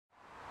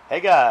Hey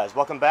guys,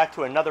 welcome back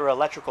to another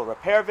electrical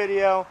repair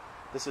video.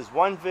 This is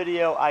one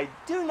video I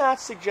do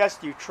not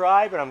suggest you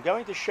try, but I'm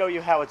going to show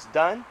you how it's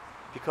done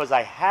because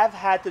I have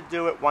had to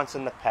do it once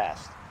in the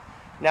past.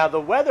 Now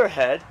the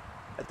weatherhead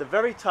at the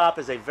very top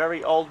is a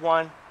very old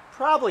one,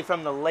 probably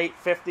from the late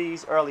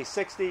 50s, early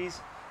 60s.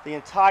 The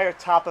entire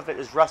top of it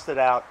is rusted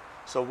out,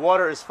 so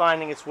water is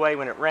finding its way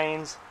when it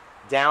rains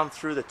down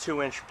through the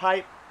 2-inch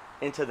pipe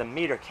into the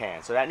meter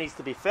can. So that needs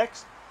to be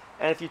fixed.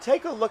 And if you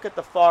take a look at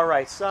the far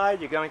right side,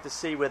 you're going to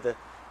see where the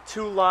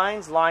two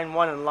lines, line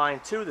 1 and line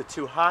 2, the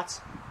two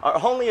hots,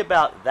 are only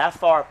about that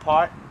far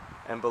apart.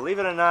 And believe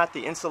it or not,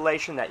 the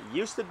insulation that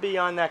used to be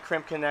on that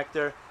crimp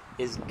connector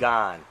is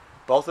gone.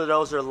 Both of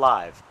those are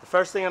live. The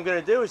first thing I'm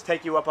going to do is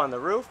take you up on the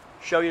roof,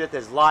 show you that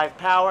there's live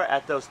power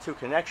at those two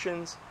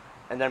connections,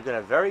 and then I'm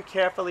going to very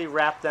carefully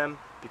wrap them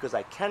because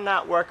I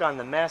cannot work on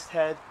the mast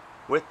head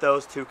with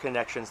those two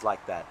connections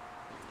like that.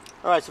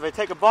 Alright, so if I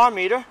take a bar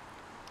meter,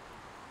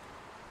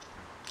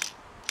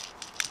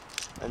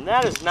 and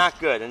that is not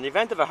good. In the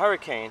event of a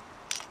hurricane,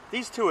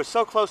 these two are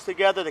so close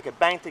together they could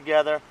bang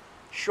together,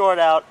 short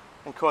out,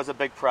 and cause a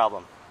big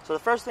problem. So the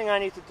first thing I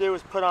need to do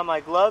is put on my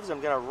gloves. I'm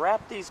going to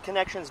wrap these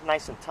connections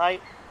nice and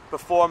tight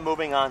before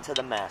moving on to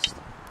the mast.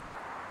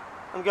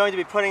 I'm going to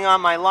be putting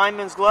on my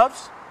lineman's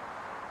gloves,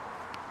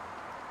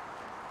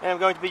 and I'm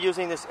going to be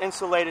using this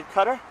insulated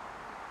cutter.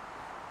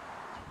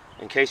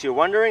 In case you're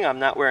wondering, I'm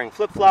not wearing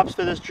flip-flops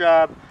for this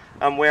job.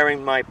 I'm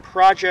wearing my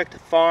Project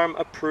Farm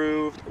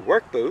approved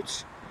work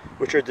boots,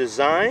 which are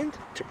designed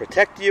to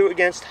protect you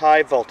against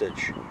high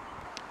voltage.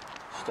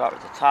 Start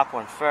with the top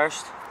one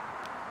first.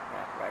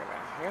 Right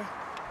around here.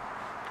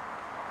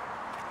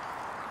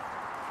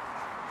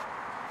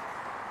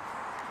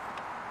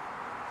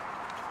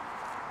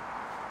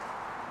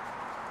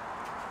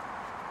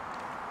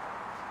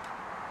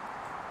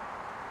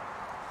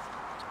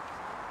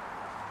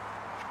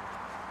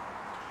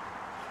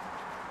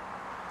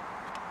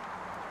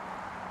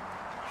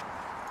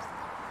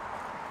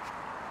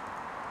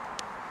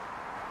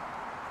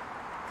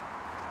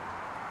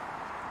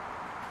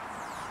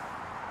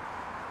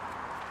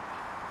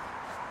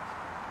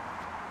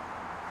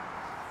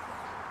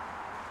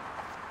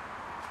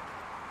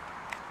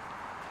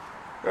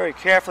 Very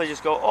carefully,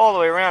 just go all the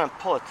way around and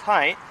pull it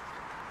tight.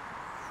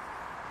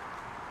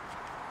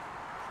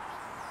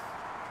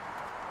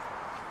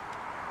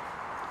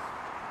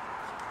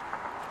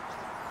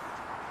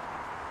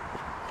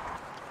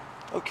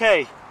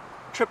 Okay,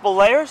 triple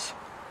layers.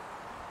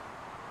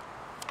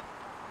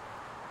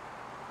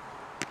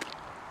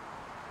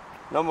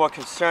 No more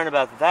concern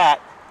about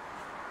that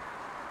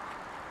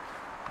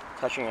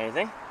touching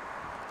anything.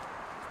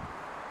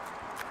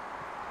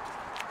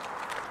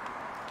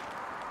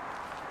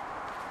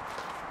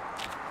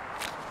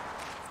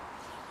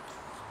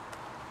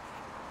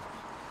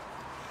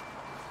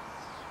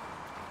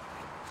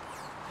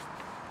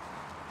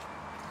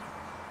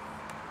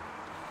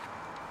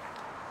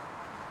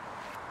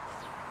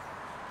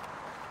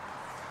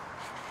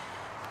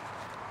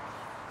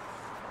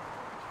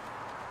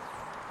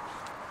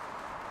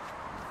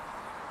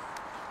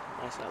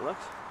 Nice that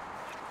looks.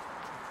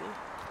 See?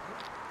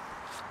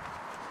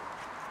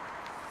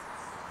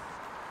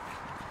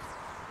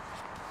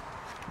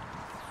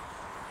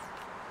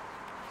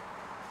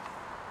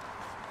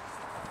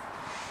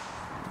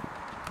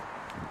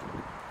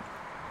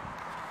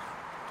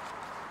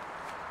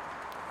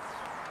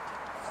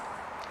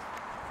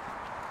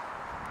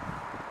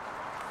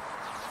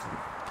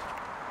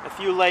 A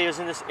few layers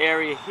in this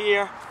area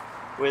here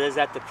where there's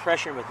that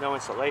depression with no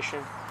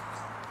insulation.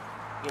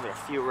 Give it a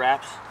few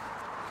wraps.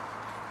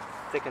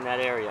 Thicken that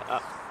area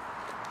up.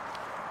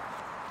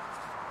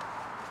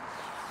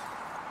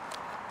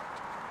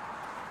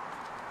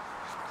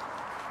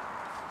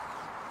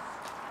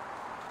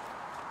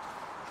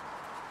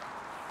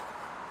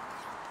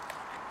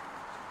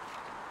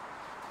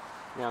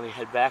 Now we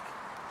head back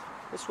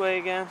this way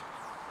again.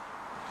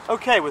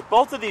 Okay, with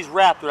both of these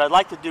wrapped, what I'd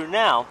like to do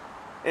now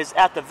is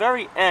at the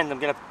very end, I'm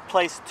going to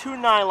place two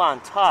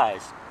nylon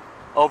ties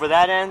over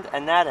that end,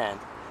 and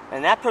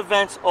that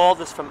prevents all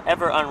this from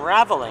ever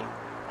unraveling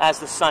as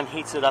the sun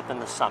heats it up in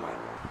the summer.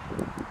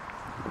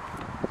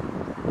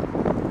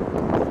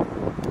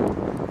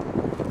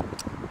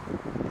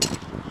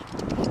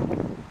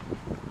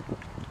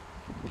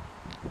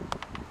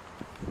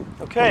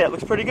 Okay, that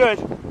looks pretty good.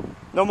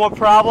 No more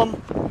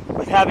problem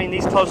with having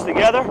these close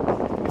together.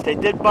 If they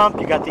did bump,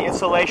 you got the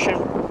insulation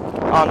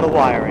on the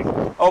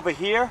wiring. Over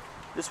here,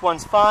 this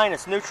one's fine,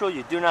 it's neutral,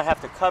 you do not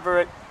have to cover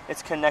it,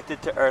 it's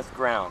connected to earth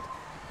ground.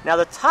 Now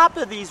the top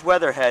of these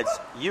weatherheads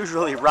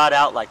usually rot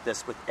out like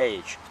this with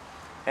age.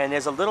 And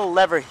there's a little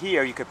lever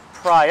here you could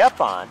pry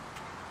up on,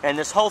 and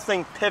this whole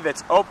thing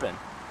pivots open,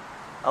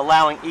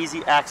 allowing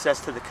easy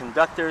access to the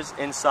conductors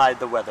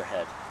inside the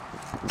weatherhead.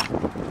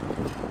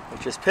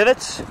 It just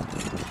pivots.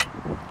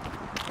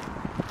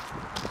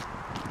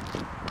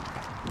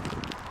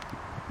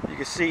 You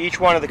can see each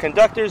one of the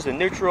conductors, the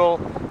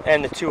neutral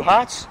and the two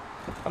hots.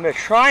 I'm going to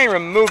try and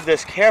remove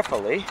this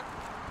carefully.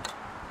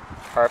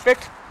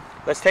 Perfect.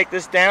 Let's take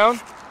this down,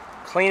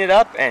 clean it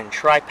up and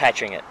try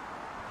patching it.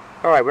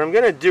 Alright, what I'm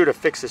going to do to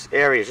fix this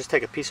area is just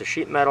take a piece of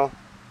sheet metal.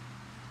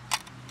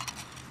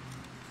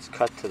 It's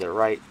cut to the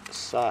right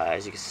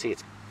size. You can see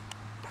it's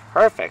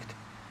perfect.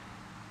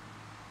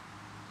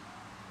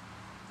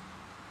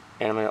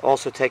 And I'm going to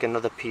also take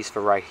another piece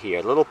for right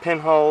here. Little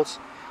pinholes.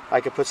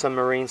 I could put some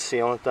marine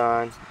sealant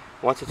on.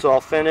 Once it's all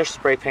finished,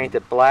 spray paint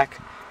it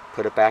black,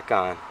 put it back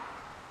on.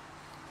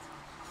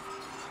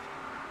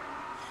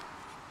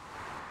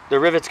 The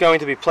rivet's going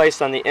to be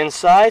placed on the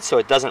inside so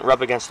it doesn't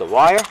rub against the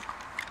wire.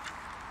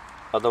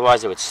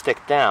 Otherwise it would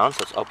stick down. So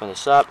let's open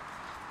this up.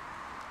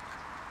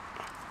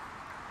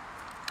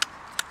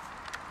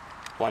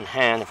 One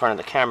hand in front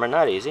of the camera,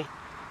 not easy.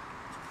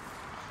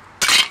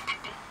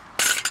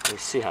 You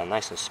see how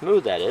nice and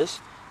smooth that is.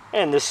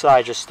 And this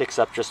side just sticks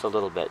up just a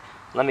little bit.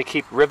 Let me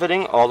keep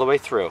riveting all the way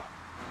through.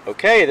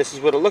 Okay, this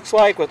is what it looks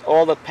like with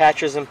all the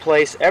patches in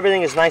place.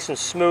 Everything is nice and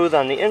smooth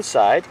on the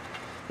inside.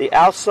 The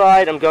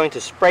outside I'm going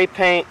to spray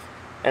paint,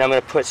 and I'm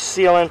going to put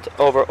sealant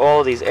over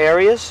all of these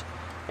areas,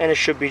 and it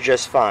should be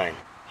just fine.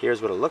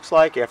 Here's what it looks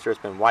like after it's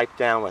been wiped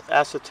down with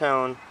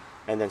acetone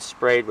and then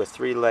sprayed with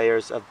 3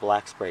 layers of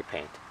black spray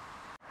paint.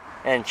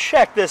 And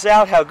check this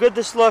out, how good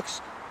this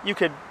looks. You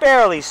could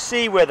barely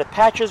see where the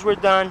patches were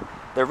done.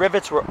 The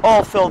rivets were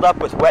all filled up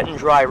with wet and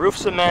dry roof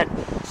cement,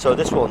 so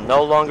this will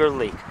no longer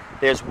leak.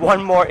 There's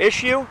one more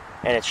issue,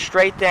 and it's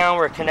straight down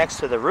where it connects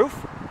to the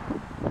roof.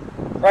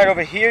 Right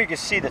over here you can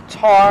see the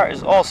tar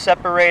is all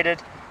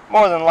separated.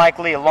 More than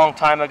likely a long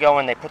time ago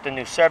when they put the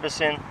new service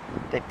in,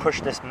 they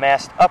pushed this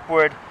mast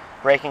upward,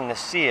 breaking the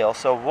seal.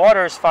 So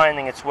water is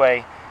finding its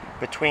way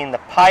between the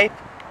pipe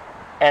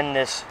and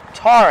this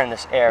tar in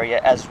this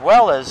area, as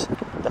well as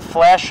the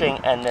flashing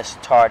and this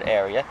tarred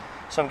area.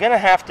 So I'm going to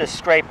have to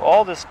scrape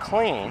all this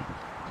clean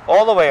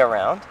all the way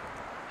around,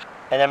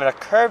 and I'm going to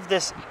curve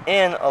this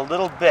in a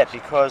little bit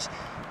because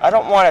I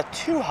don't want it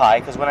too high,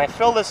 because when I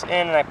fill this in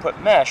and I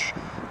put mesh,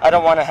 I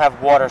don't want to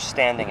have water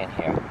standing in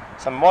here.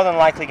 So I'm more than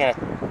likely going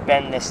to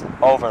bend this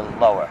over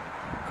lower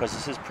because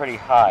this is pretty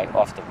high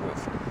off the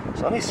roof.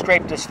 So let me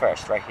scrape this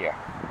first right here.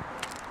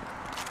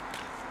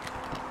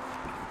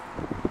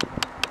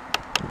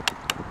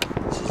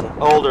 This is an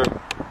older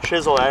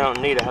chisel I don't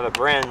need. I have a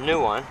brand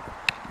new one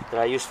that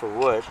I use for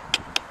wood.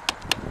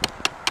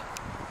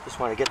 Just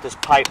want to get this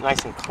pipe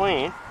nice and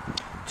clean,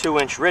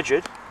 2-inch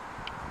rigid.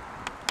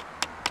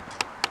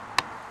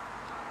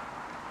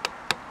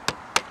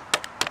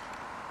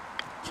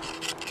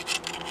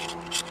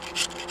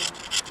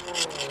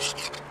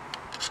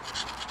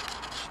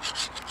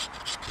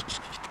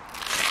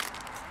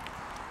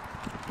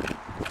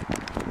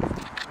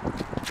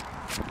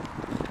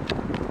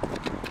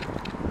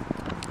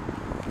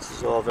 This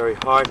is all very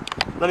hard.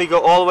 Let me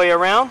go all the way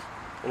around,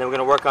 and then we're going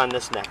to work on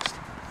this next.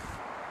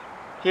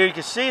 Here you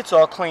can see it's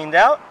all cleaned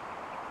out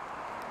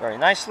very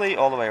nicely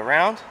all the way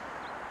around.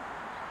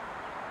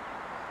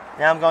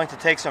 Now I'm going to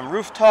take some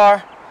roof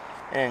tar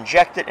and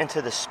inject it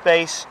into the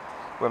space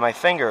where my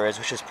finger is,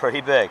 which is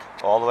pretty big,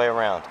 all the way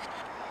around.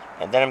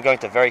 And then I'm going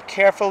to very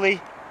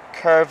carefully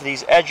curve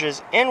these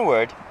edges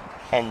inward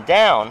and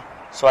down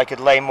so I could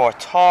lay more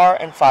tar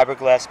and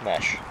fiberglass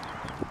mesh.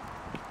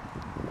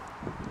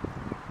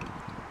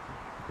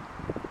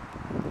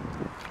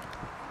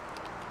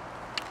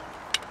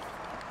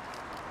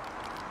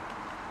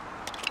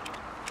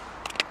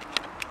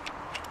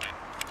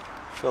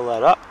 Fill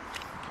that up.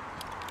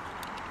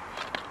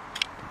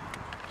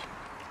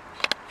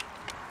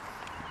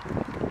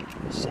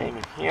 Same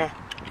in here.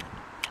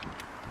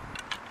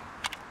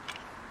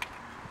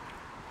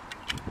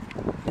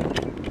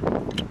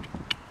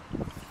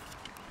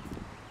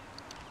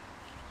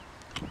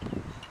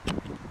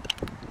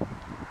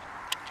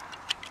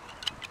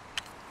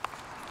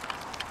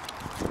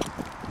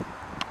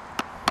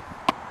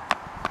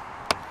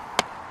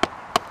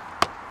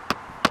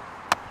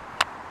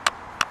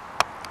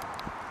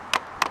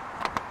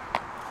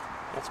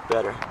 That's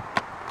better.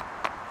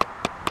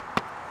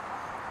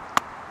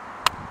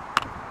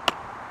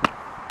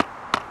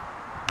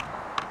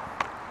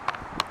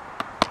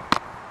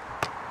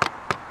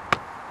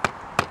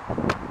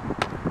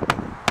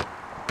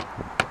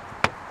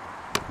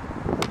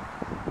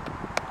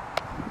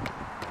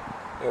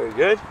 Very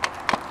good.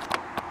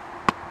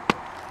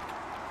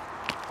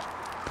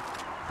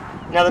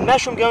 Now the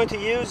mesh I'm going to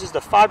use is the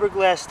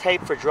fiberglass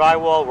tape for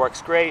drywall.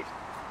 Works great.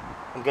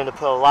 I'm going to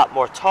put a lot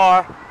more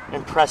tar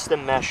and press the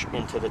mesh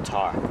into the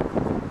tar.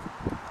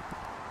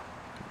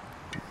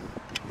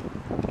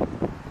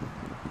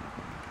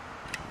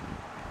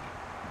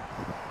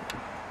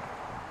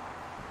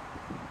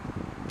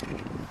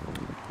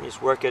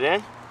 Just work it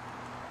in.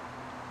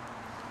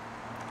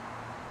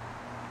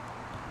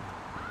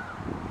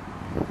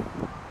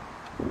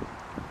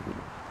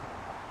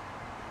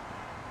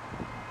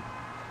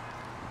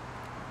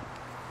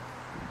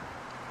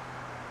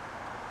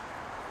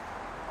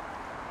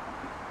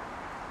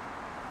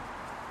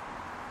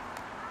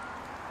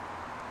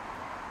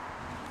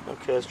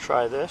 Okay, let's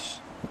try this.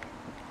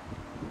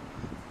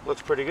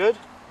 Looks pretty good.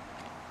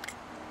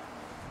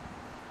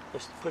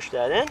 Just push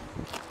that in.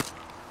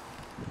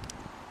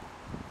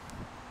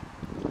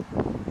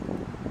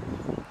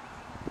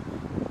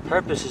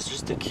 purpose is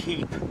just to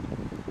keep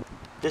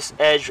this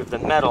edge of the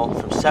metal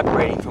from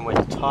separating from where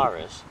the tar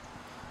is.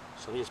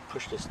 So we just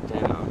push this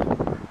down.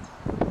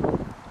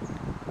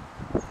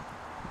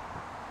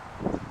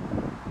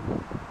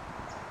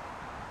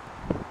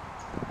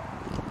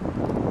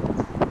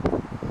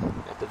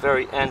 At the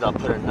very end, I'll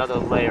put another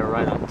layer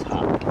right on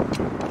top.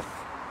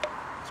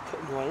 Let's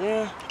put more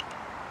there.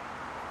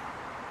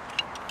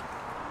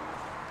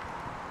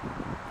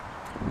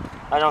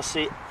 I don't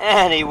see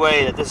any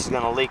way that this is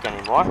going to leak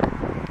anymore.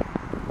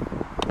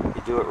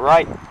 You do it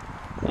right,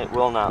 it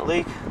will not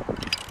leak.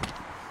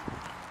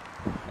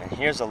 And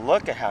here's a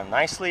look at how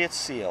nicely it's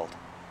sealed.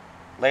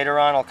 Later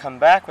on, I'll come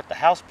back with the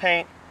house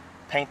paint,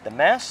 paint the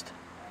mast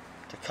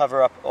to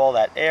cover up all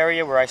that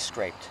area where I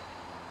scraped.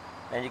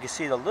 And you can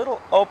see the little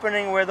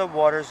opening where the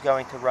water is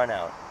going to run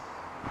out.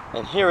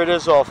 And here it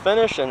is all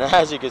finished, and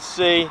as you can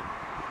see,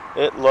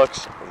 it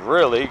looks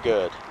really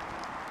good.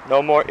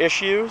 No more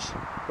issues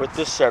with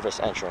this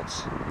service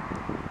entrance.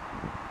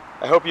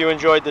 I hope you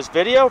enjoyed this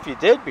video. If you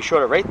did, be sure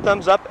to rate,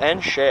 thumbs up,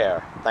 and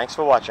share. Thanks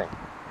for watching.